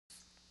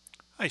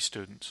Hi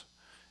students.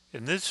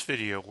 In this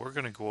video we're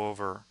going to go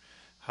over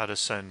how to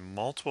send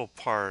multiple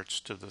parts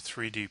to the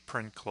 3D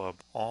Print Club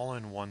all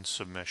in one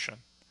submission.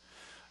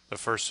 The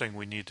first thing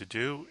we need to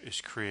do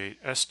is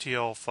create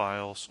STL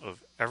files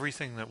of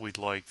everything that we'd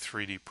like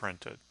 3D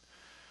printed.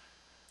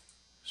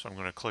 So I'm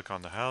going to click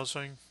on the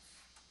housing,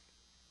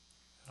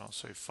 and I'll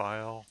say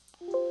File,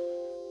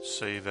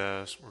 Save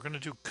As. We're going to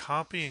do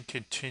Copy and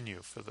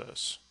Continue for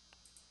this.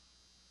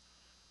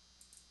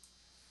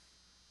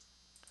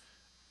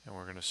 And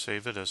we're going to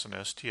save it as an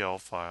STL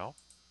file.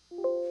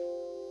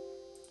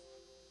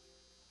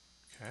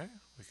 Okay,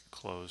 we can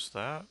close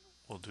that.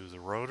 We'll do the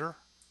rotor.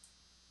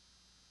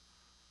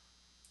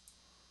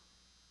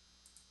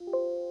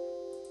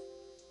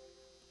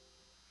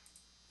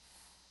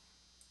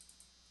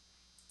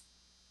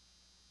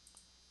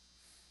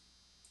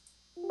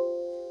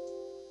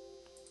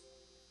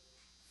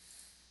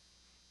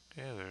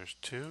 Okay, there's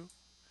two.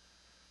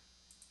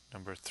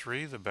 Number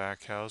 3, the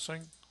back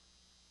housing.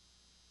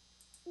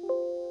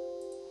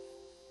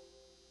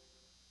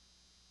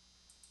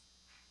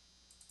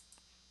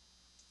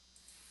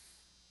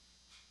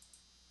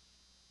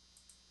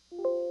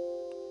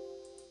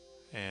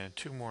 And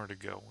 2 more to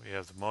go. We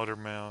have the motor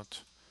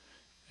mount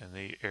and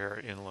the air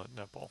inlet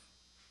nipple.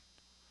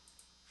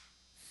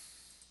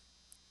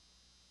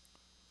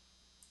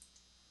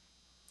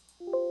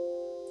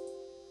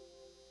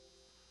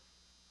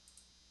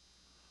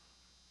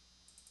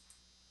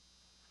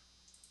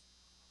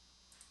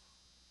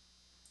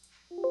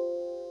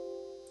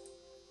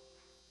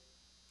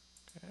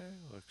 Okay,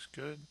 looks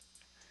good.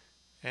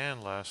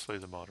 And lastly,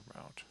 the motor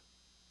mount.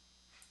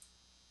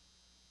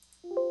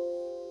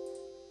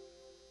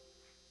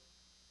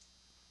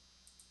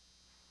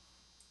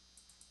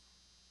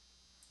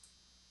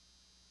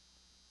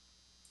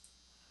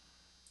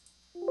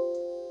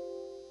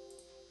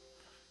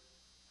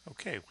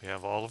 Okay, we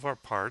have all of our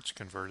parts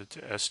converted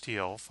to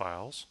STL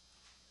files.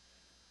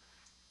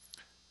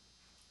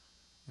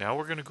 Now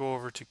we're going to go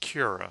over to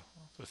Cura,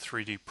 the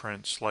 3D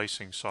print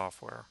slicing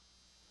software.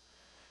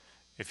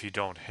 If you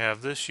don't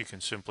have this, you can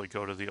simply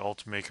go to the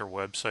Ultimaker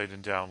website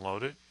and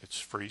download it. It's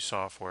free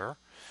software.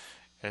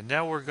 And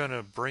now we're going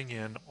to bring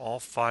in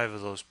all 5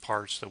 of those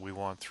parts that we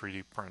want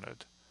 3D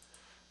printed.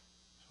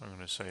 So I'm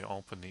going to say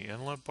open the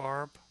inlet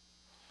barb.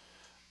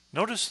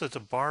 Notice that the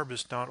barb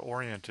is not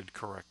oriented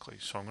correctly,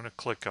 so I'm going to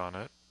click on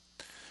it.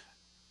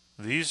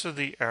 These are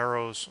the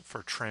arrows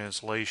for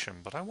translation,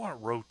 but I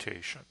want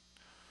rotation.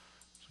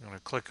 So I'm going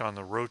to click on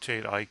the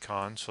rotate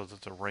icon so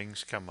that the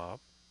rings come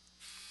up.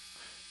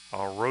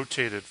 I'll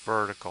rotate it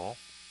vertical.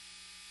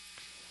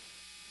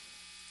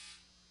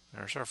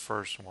 There's our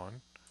first one.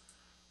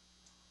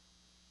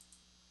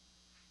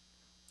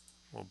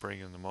 We'll bring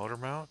in the motor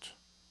mount.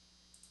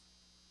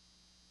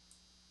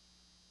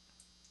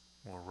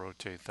 We'll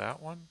rotate that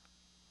one.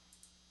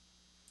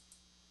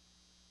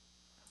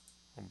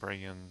 We'll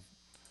bring in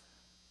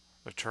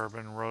the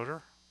turbine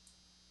rotor.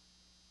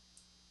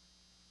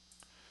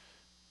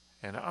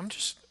 And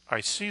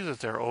I see that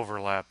they're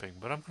overlapping,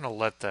 but I'm going to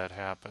let that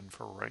happen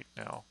for right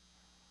now.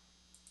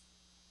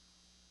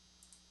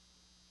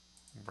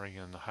 Bring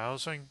in the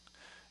housing.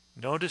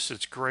 Notice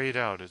it's grayed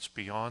out. It's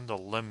beyond the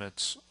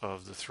limits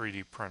of the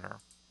 3D printer.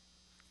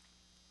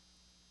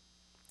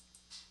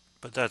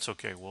 But that's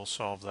okay. We'll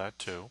solve that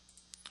too.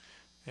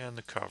 And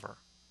the cover.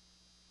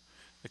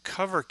 The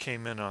cover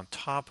came in on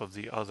top of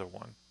the other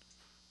one.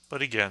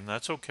 But again,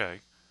 that's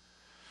okay.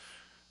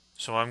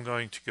 So I'm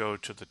going to go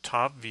to the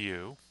top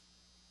view.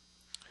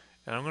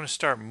 And I'm going to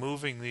start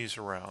moving these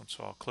around.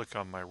 So I'll click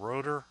on my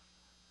rotor.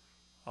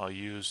 I'll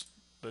use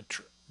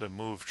the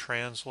move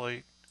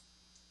translate.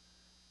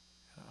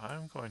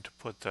 I'm going to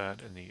put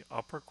that in the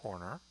upper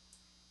corner.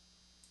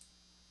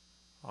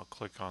 I'll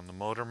click on the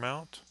motor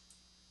mount.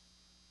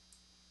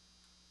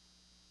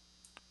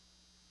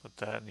 Put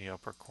that in the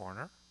upper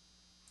corner.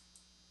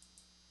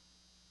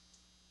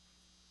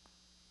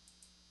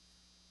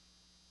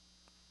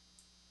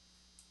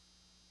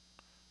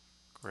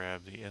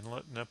 Grab the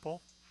inlet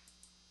nipple.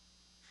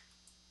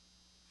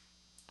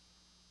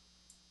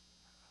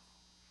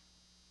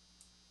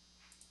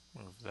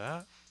 Move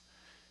that.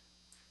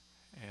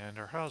 And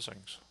our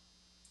housings.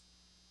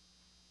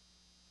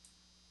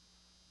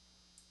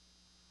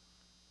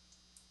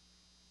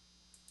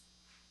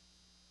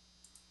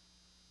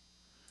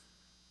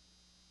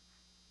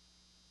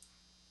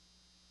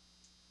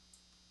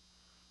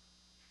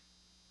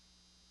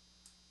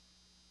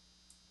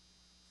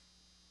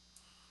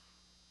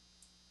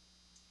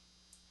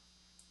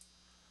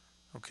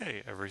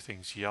 Okay,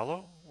 everything's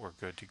yellow. We're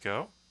good to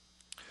go.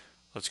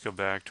 Let's go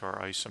back to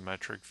our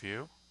isometric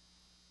view.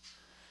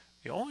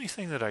 The only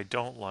thing that I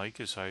don't like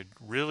is I'd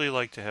really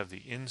like to have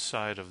the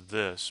inside of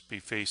this be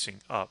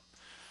facing up.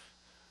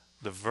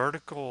 The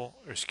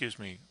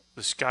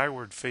the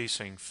skyward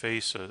facing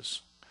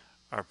faces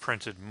are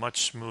printed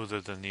much smoother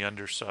than the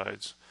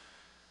undersides.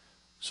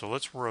 So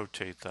let's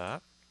rotate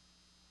that.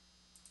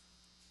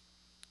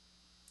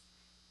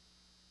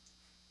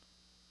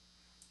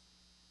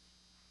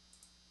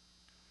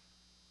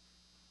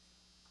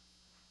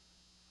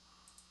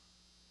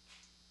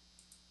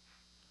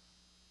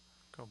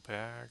 Go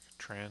back,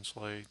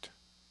 translate.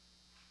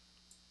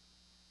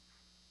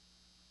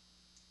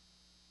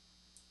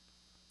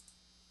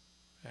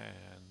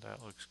 And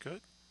that looks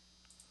good.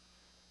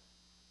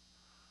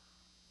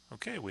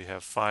 Okay, we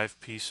have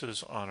 5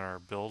 pieces on our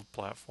build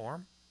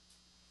platform.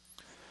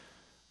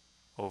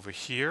 Over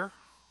here,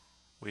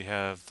 we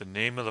have the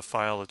name of the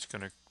file that's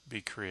going to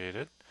be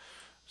created.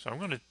 So I'm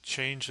going to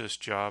change this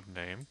job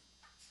name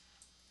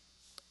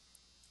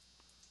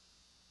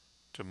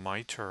to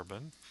My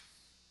Turbine.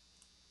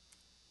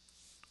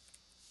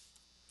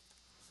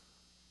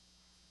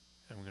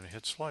 And I'm going to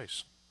hit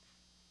slice.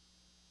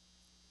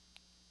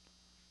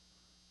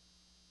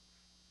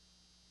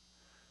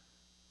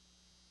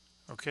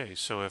 Okay,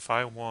 so if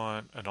I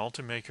want an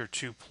Ultimaker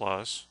 2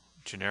 Plus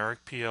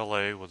generic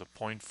PLA with a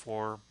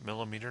 0.4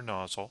 millimeter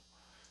nozzle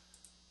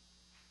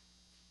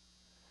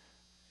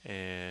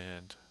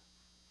and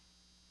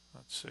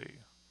let's see,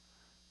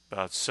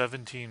 about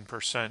 17%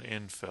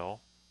 infill,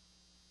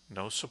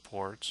 no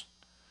supports.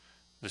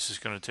 This is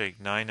going to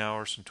take 9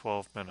 hours and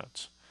 12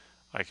 minutes.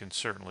 I can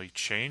certainly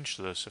change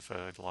this if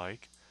I'd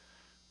like.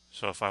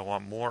 So if I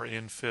want more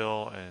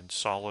infill and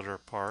solider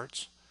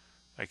parts,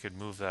 I could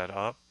move that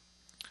up.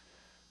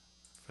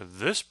 For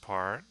this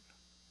part,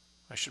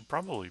 I should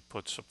probably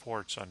put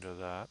supports under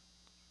that.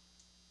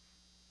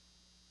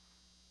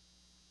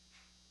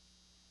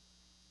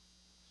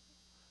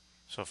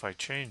 So if I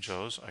change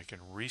those, I can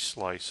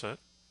reslice it.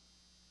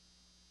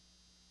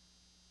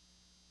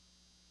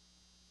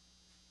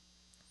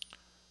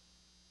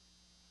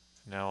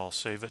 Now I'll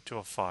save it to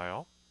a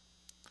file.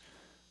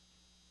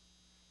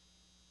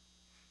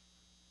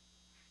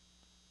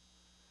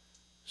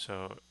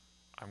 So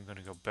I'm going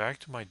to go back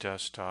to my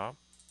desktop.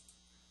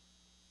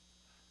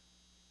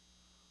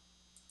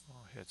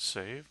 I'll hit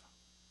save.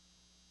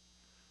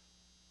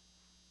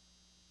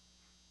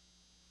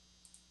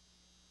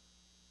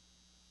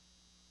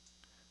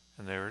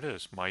 And there it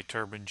is, My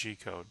Turbine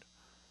G-code.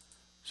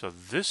 So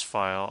this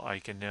file I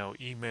can now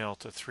email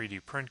to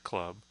 3D Print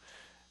Club,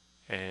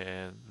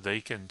 and they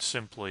can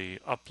simply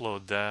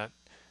upload that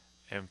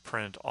and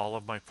print all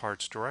of my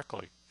parts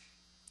directly.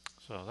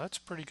 So that's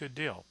a pretty good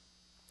deal.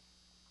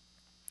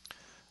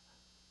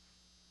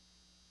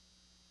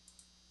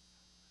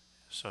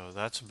 So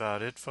that's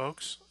about it,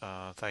 folks.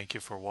 Thank you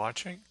for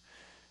watching,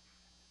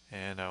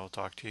 and I will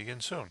talk to you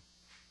again soon.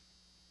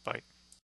 Bye.